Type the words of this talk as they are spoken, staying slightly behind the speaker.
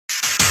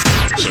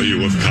So you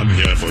have come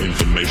here for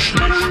information.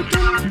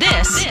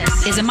 This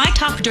is a My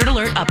Talk Dirt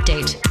Alert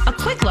update. A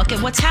quick look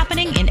at what's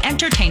happening in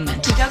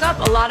entertainment. We dug up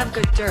a lot of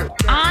good dirt.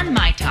 On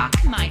My Talk.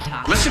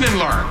 Listen and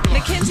learn.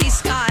 Mackenzie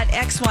Scott,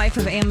 ex-wife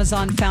of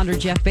Amazon founder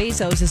Jeff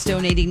Bezos, is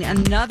donating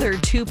another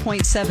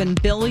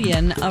 $2.7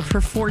 billion of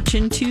her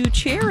fortune to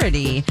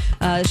charity.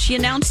 She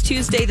announced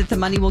Tuesday that the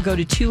money will go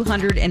to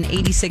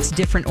 286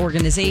 different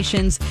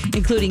organizations,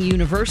 including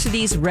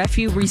universities,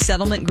 refugee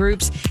resettlement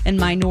groups, and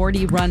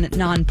minority-run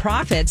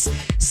nonprofits.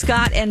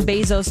 Scott and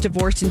Bezos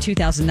divorced in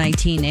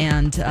 2019,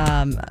 and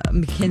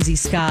Mackenzie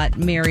Scott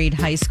married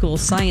high school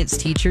science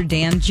teacher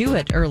Dan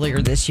Jewett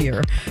earlier this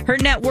year. Her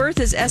net worth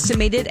is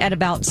estimated at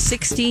about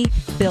 $60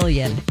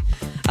 billion.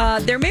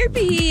 There may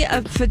be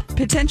a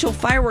potential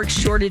fireworks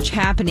shortage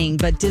happening,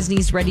 but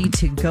Disney's ready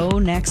to go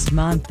next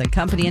month. The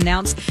company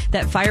announced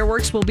that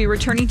fireworks will be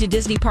returning to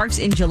Disney parks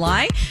in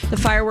July. The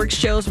fireworks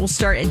shows will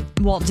start at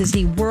Walt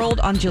Disney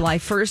World on July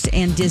 1st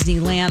and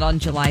Disneyland on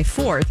July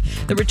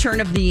 4th. The return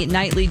of the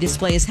nightly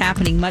display is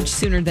happening much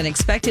sooner than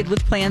expected,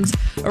 with plans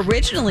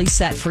originally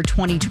set for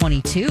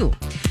 2022.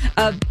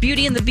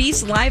 Beauty and the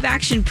Beast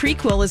live-action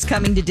prequel is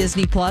coming to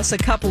Disney+. A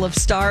couple of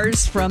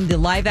stars from the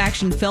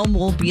live-action film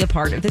will be a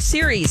part of the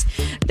series.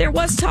 There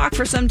was talk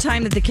for some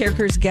time that the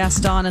characters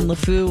Gaston and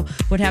LeFou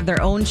would have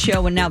their own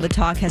show, and now the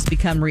talk has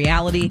become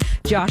reality.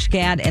 Josh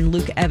Gad and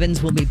Luke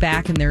Evans will be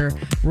back in their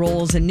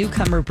roles, and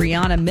newcomer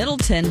Brianna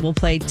Middleton will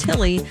play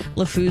Tilly,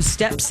 LeFou's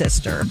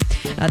stepsister.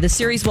 The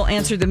series will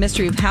answer the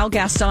mystery of how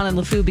Gaston and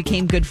LeFou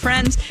became good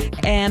friends,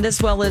 and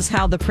as well as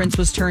how the prince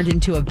was turned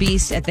into a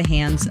beast at the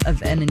hands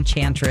of an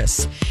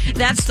enchantress.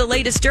 That's the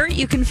latest dirt.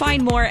 You can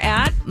find more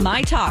at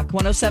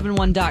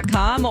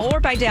mytalk1071.com or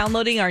by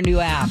downloading our new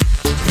app.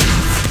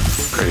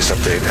 Greatest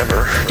update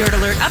ever. Dirt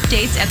Alert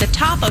updates at the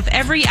top of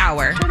every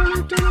hour.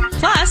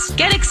 Plus,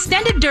 get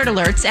extended Dirt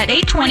Alerts at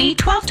 8:20,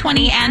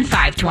 12:20, and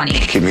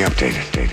 5:20. Keep me updated.